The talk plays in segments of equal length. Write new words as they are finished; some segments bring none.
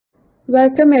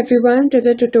Welcome everyone to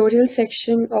the tutorial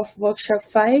section of workshop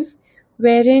 5,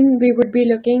 wherein we would be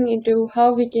looking into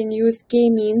how we can use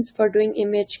k-means for doing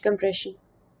image compression.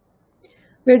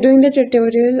 We're doing the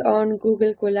tutorial on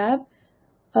Google Colab.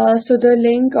 So the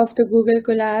link of the Google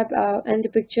Colab and the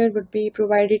picture would be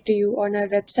provided to you on our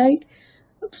website.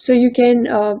 So you can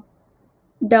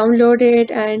download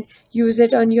it and use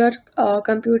it on your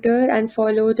computer and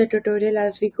follow the tutorial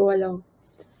as we go along.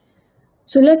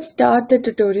 So let's start the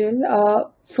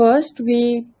tutorial. First,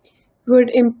 we would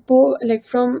import,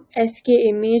 from SK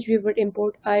image, we would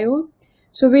import IO.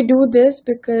 So we do this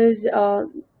because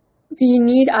we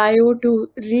need IO to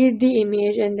read the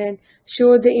image and then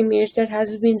show the image that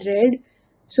has been read.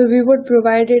 So we would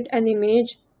provide it an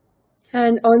image,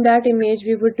 and on that image,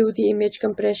 we would do the image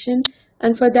compression.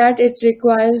 And for that, it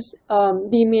requires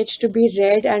the image to be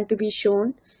read and to be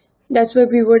shown. That's why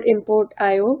we would import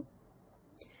IO.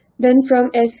 Then from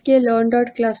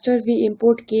sklearn.cluster, we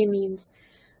import k-means.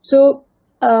 So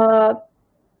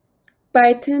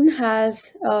Python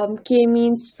has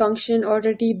k-means function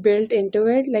already built into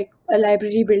it, like a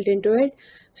library built into it.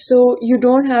 So you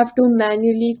don't have to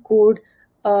manually code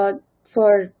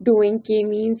for doing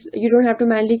k-means. You don't have to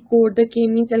manually code the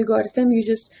k-means algorithm. You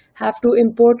just have to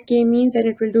import k-means and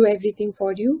it will do everything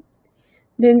for you.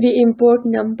 Then we import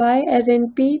numpy as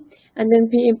np, and then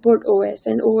we import OS,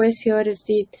 and OS here is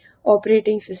the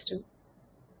operating system.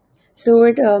 So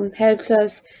it helps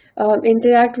us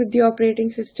interact with the operating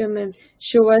system and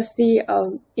show us the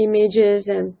images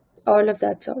and all of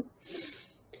that sort.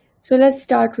 So let's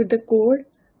start with the code.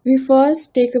 We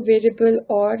first take a variable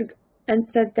org and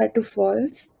set that to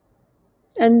false.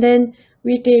 And then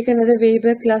we take another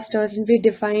variable clusters and we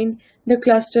define the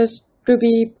clusters to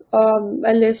be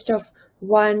a list of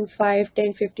 1, 5,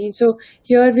 10, 15. So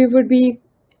here we would be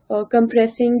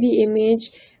compressing the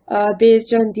image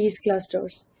based on these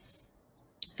clusters.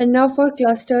 And now for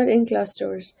cluster in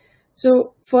clusters.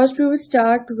 So first we would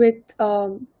start with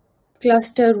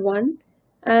cluster 1,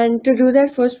 and to do that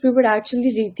first we would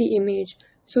actually read the image.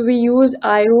 So we use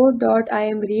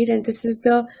io.imread, and this is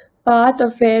the path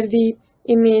of where the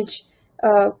image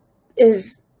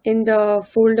is in the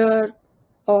folder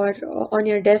or on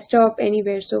your desktop,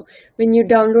 anywhere. So when you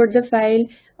download the file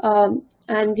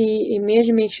and the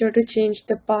image, make sure to change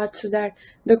the path so that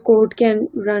the code can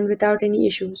run without any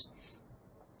issues.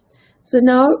 So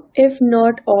now if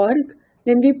not org,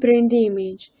 then we print the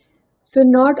image. So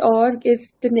not org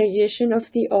is the negation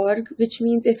of the org, which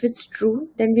means if it's true,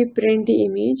 then we print the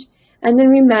image, and then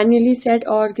we manually set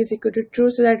org is equal to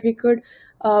true so that we could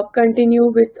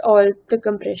continue with all the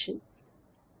compression.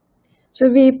 So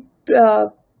we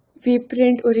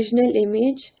print original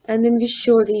image and then we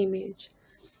show the image.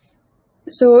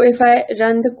 So if I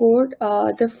run the code,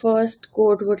 the first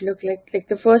code would look like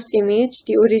the first image,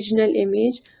 the original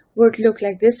image would look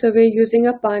like this. So we're using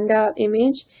a panda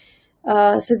image.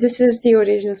 So this is the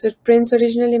original. So it prints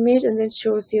original image and then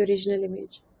shows the original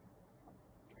image.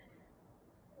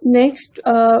 Next,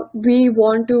 we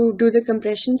want to do the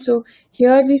compression. So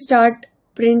here we start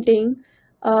printing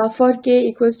for k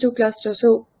equals to cluster.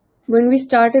 So when we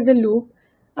started the loop,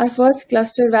 our first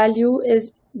cluster value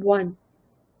is 1.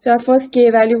 So our first k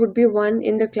value would be 1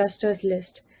 in the clusters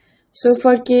list. So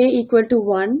for k equal to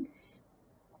 1,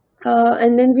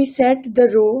 and then we set the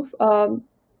row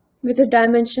with the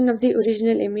dimension of the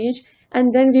original image,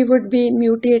 and then we would be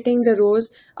mutating the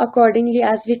rows accordingly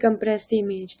as we compress the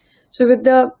image. So with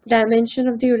the dimension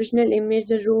of the original image,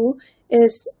 the row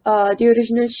is the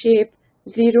original shape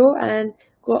 0 and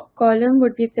column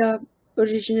would be the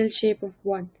original shape of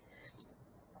 1.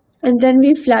 And then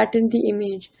we flatten the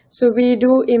image. So we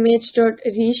do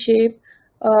image.reshape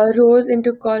rows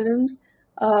into columns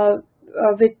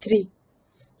with 3.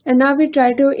 And now we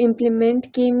try to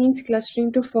implement k-means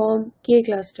clustering to form k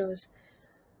clusters.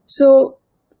 So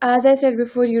as I said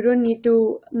before, you don't need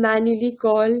to manually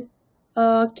call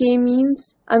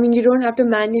k-means. I mean, you don't have to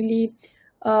manually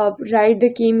write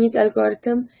the k-means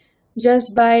algorithm.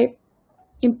 Just by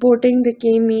importing the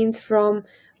k-means from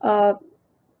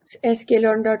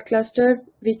sklearn.cluster,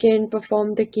 we can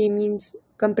perform the k-means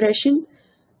compression.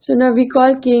 So now we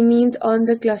call k-means on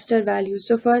the cluster value.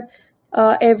 So for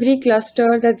every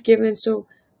cluster that's given, so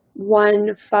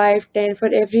 1, 5, 10, for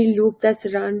every loop that's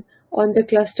run on the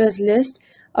clusters list,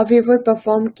 we would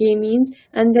perform k-means,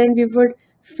 and then we would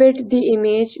fit the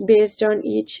image based on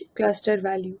each cluster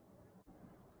value.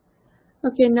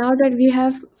 Okay, now that we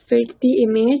have fit the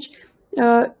image,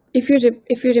 if you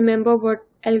remember what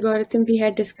algorithm we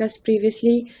had discussed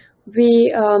previously,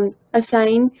 we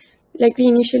we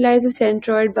initialize a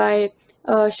centroid by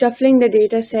shuffling the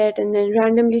data set and then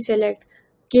randomly select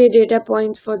k data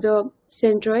points for the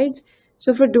centroids.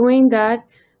 So for doing that,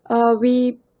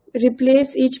 we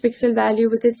replace each pixel value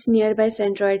with its nearby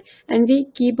centroid, and we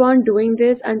keep on doing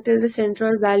this until the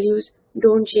centroid values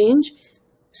don't change.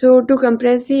 So to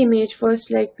compress the image,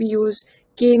 first, like, we use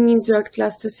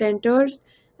k-means.cluster-centers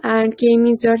and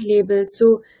k-means.labels.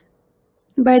 So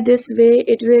by this way,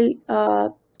 it will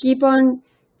keep on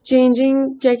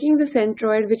checking the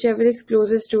centroid, whichever is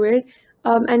closest to it,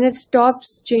 and it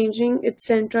stops changing its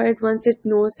centroid once it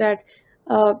knows that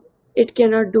it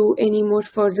cannot do any more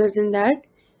further than that.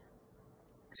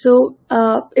 So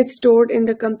it's stored in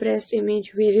the compressed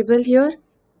image variable here,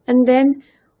 and then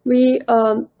we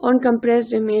on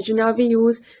compressed image, now we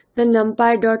use the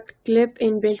numpy.clip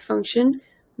inbuilt function,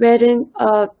 wherein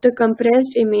the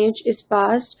compressed image is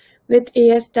passed with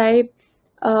AS type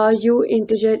u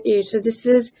integer 8. So this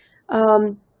is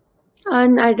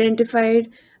unidentified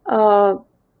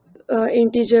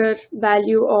integer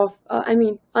value of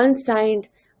unsigned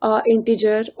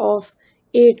integer of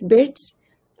 8 bits,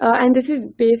 and this is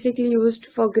basically used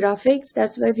for graphics.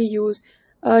 That's why we use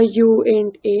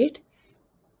uint8.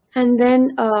 And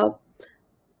then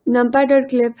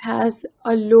numpy.clip has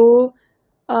a lower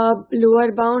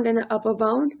bound and an upper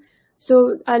bound.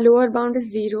 So our lower bound is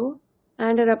 0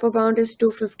 and our upper bound is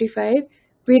 255.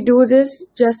 We do this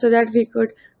just so that we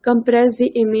could compress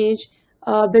the image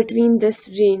between this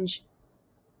range.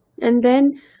 And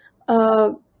then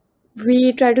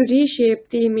we try to reshape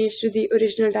the image to the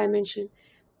original dimension.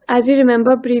 As you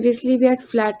remember, previously we had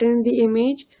flattened the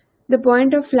image. The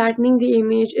point of flattening the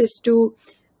image is to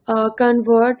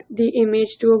convert the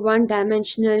image to a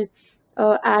one-dimensional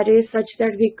array, such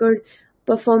that we could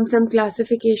perform some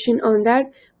classification on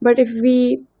that. But if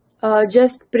we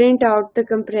just print out the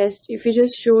compressed, if we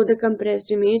just show the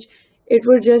compressed image, it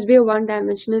would just be a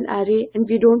one-dimensional array, and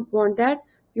we don't want that.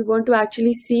 We want to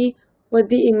actually see what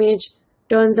the image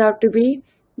turns out to be.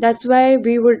 That's why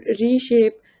we would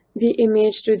reshape the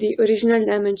image to the original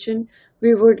dimension.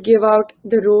 We would give out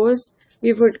the rows,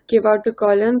 we would give out the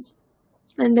columns,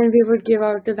 and then we would give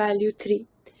out the value 3.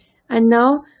 And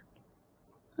now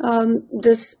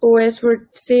this OS would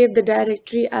save the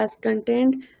directory as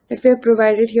content that we have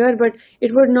provided here, but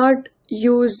it would not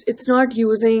use, it's not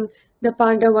using the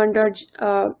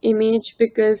panda1 image,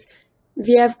 because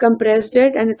we have compressed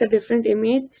it and it's a different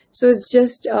image. So it's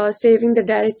just saving the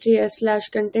directory as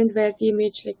 /content where the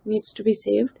image needs to be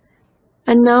saved.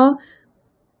 And now,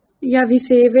 yeah, we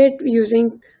save it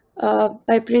using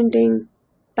by printing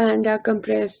panda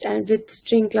compressed and with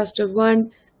string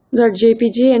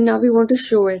cluster1.jpg, and now we want to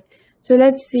show it. So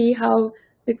let's see how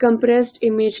the compressed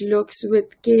image looks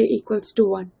with k equals to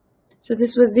 1. So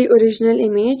this was the original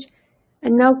image,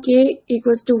 and now k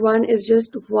equals to 1 is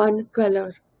just one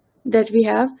color that we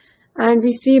have, and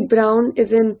we see brown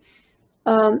is in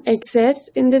excess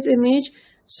in this image.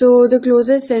 So the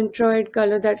closest centroid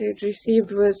color that it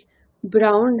received was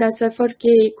brown. That's why for k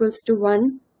equals to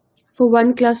 1, for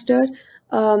one cluster,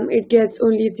 it gets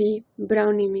only the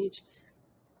brown image.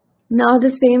 Now the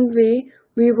same way,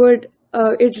 we would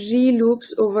it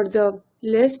re-loops over the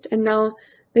list, and now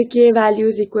the k value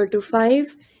is equal to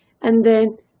 5, and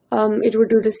then it would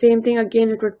do the same thing again.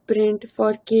 It would print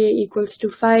for k equals to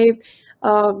 5,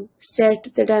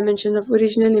 set the dimension of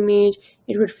original image,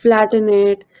 it would flatten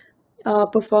it,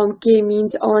 perform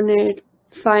k-means on it,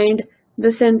 find the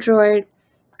centroid,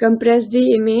 compress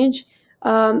the image,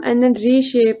 and then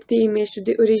reshape the image to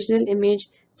the original image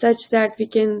such that we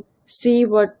can see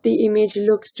what the image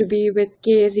looks to be with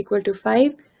k is equal to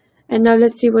 5. And now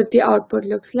let's see what the output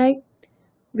looks like.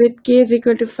 With k is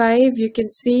equal to 5, you can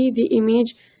see the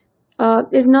image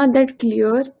is not that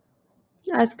clear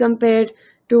as compared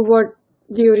to what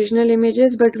the original image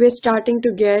is, but we're starting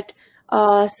to get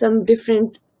some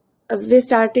different, we're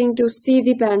starting to see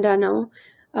the panda now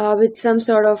with some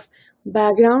sort of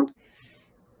background.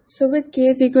 So with k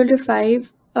is equal to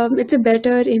 5, it's a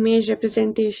better image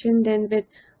representation than with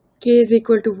k is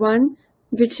equal to 1,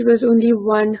 which was only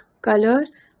one color.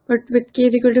 But with k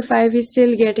is equal to 5, we're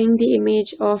still getting the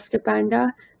image of the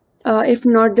panda, if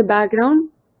not the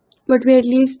background, but we're at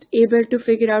least able to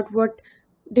figure out what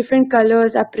different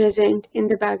colors are present in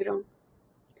the background.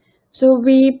 So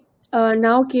we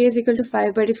now k is equal to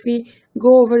 5, but if we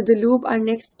go over the loop, our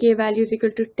next k value is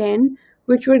equal to 10,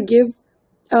 which would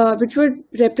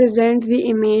represent the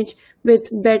image with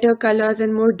better colors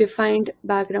and more defined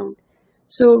background.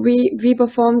 So we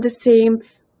perform the same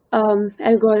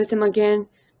algorithm again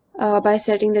by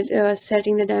setting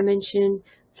the dimension,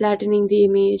 flattening the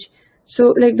image.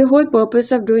 So the whole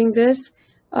purpose of doing this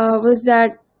was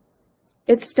that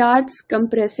it starts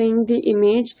compressing the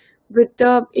image with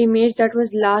the image that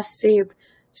was last saved.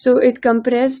 So it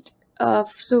compressed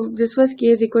so this was k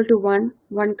is equal to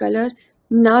 1 color.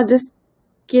 Now this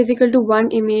k is equal to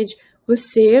 1 image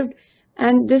was saved,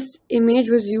 and this image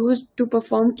was used to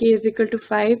perform k is equal to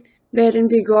 5, wherein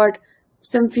we got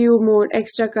some few more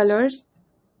extra colors.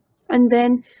 And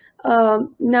then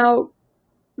now,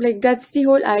 like, that's the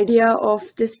whole idea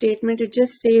of this statement. It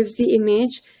just saves the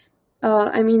image,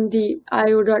 the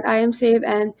io.im save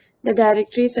and the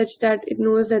directory, such that it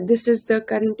knows that this is the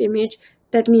current image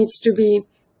that needs to be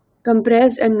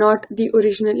compressed and not the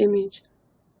original image.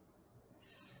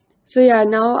 So yeah,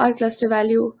 now our cluster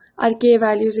value, our k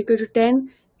value is equal to 10.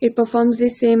 It performs the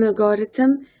same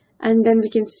algorithm, and then we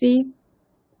can see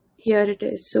here it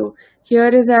is. So here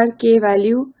is our k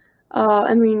value.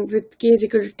 With k is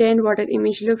equal to 10, what our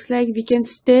image looks like. We can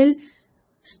still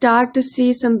start to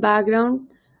see some background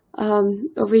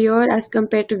over here. As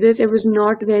compared to this, it was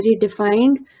not very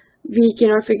defined. We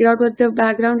cannot figure out what the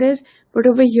background is, but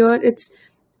over here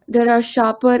there are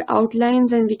sharper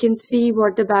outlines, and we can see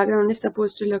what the background is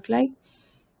supposed to look like.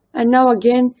 And now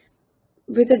again,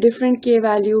 with a different k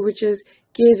value, which is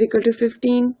k is equal to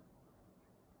 15,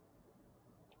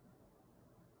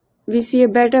 we see a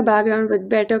better background with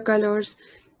better colors,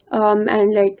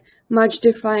 and like much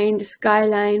defined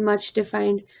skyline, much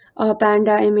defined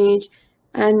panda image.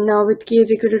 And now with k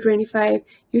is equal to 25,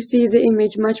 you see the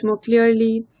image much more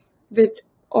clearly, with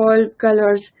all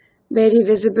colors very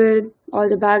visible, all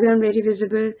the background very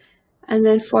visible. And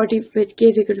then 40 with k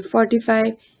is equal to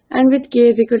 45, and with k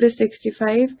is equal to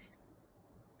 65,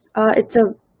 it's a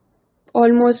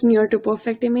almost near to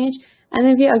perfect image. And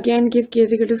then we again give k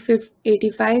is equal to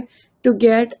 85 to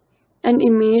get an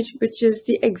image which is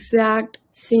the exact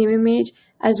same image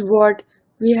as what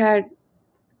we had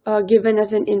given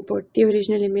as an input, the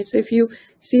original image. So if you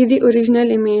see the original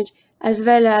image as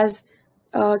well as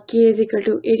k is equal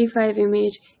to 85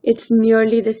 image, it's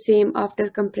nearly the same after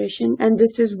compression, and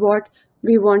this is what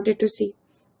we wanted to see.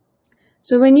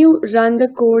 So when you run the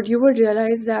code, you would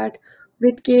realize that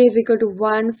with k is equal to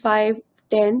 1, 5,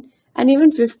 10, and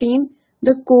even 15,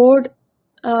 the code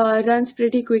runs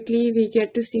pretty quickly. We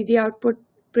get to see the output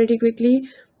pretty quickly.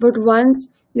 But once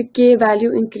the k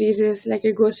value increases, like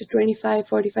it goes to 25,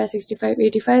 45, 65,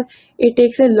 85, it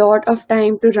takes a lot of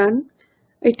time to run.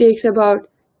 It takes about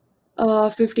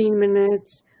 15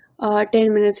 minutes,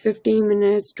 10 minutes, 15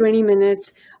 minutes, 20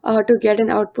 minutes to get an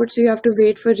output. So you have to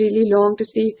wait for really long to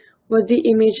see what the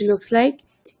image looks like.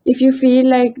 If you feel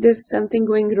like there's something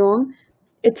going wrong,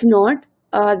 it's not.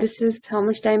 This is how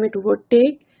much time it would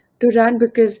take to run.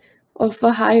 Because of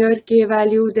a higher k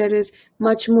value, there is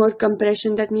much more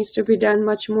compression that needs to be done,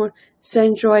 much more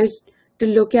centroids to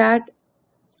look at,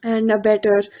 and a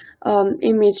better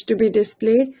image to be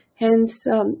displayed. Hence,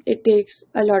 it takes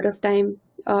a lot of time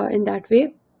in that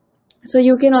way. So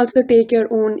you can also take your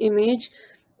own image.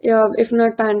 If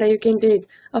not panda, you can take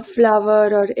a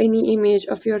flower or any image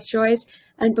of your choice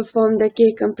and perform the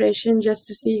k compression just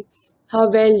to see how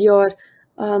well your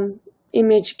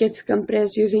image gets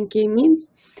compressed using k-means.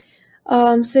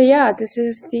 So yeah, this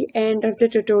is the end of the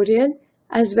tutorial,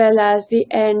 as well as the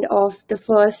end of the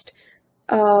first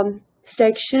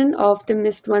section of the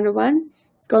MIST101.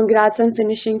 Congrats on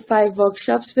finishing 5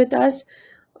 workshops with us.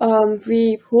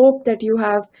 We hope that you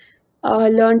have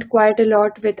learned quite a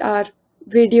lot with our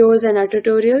videos and our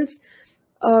tutorials.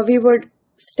 We would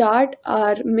start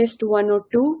our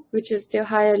MIST102, which is the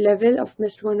higher level of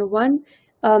MIST101,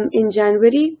 in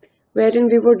January, wherein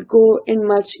we would go in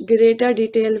much greater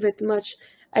detail with much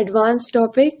advanced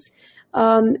topics,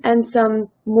 and some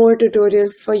more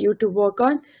tutorials for you to work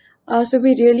on. So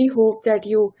we really hope that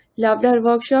you loved our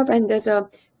workshop, and there's a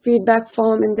feedback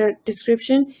form in the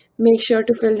description. Make sure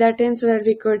to fill that in so that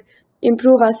we could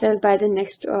improve ourselves by the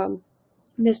next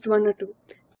MIST102.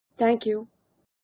 Thank you.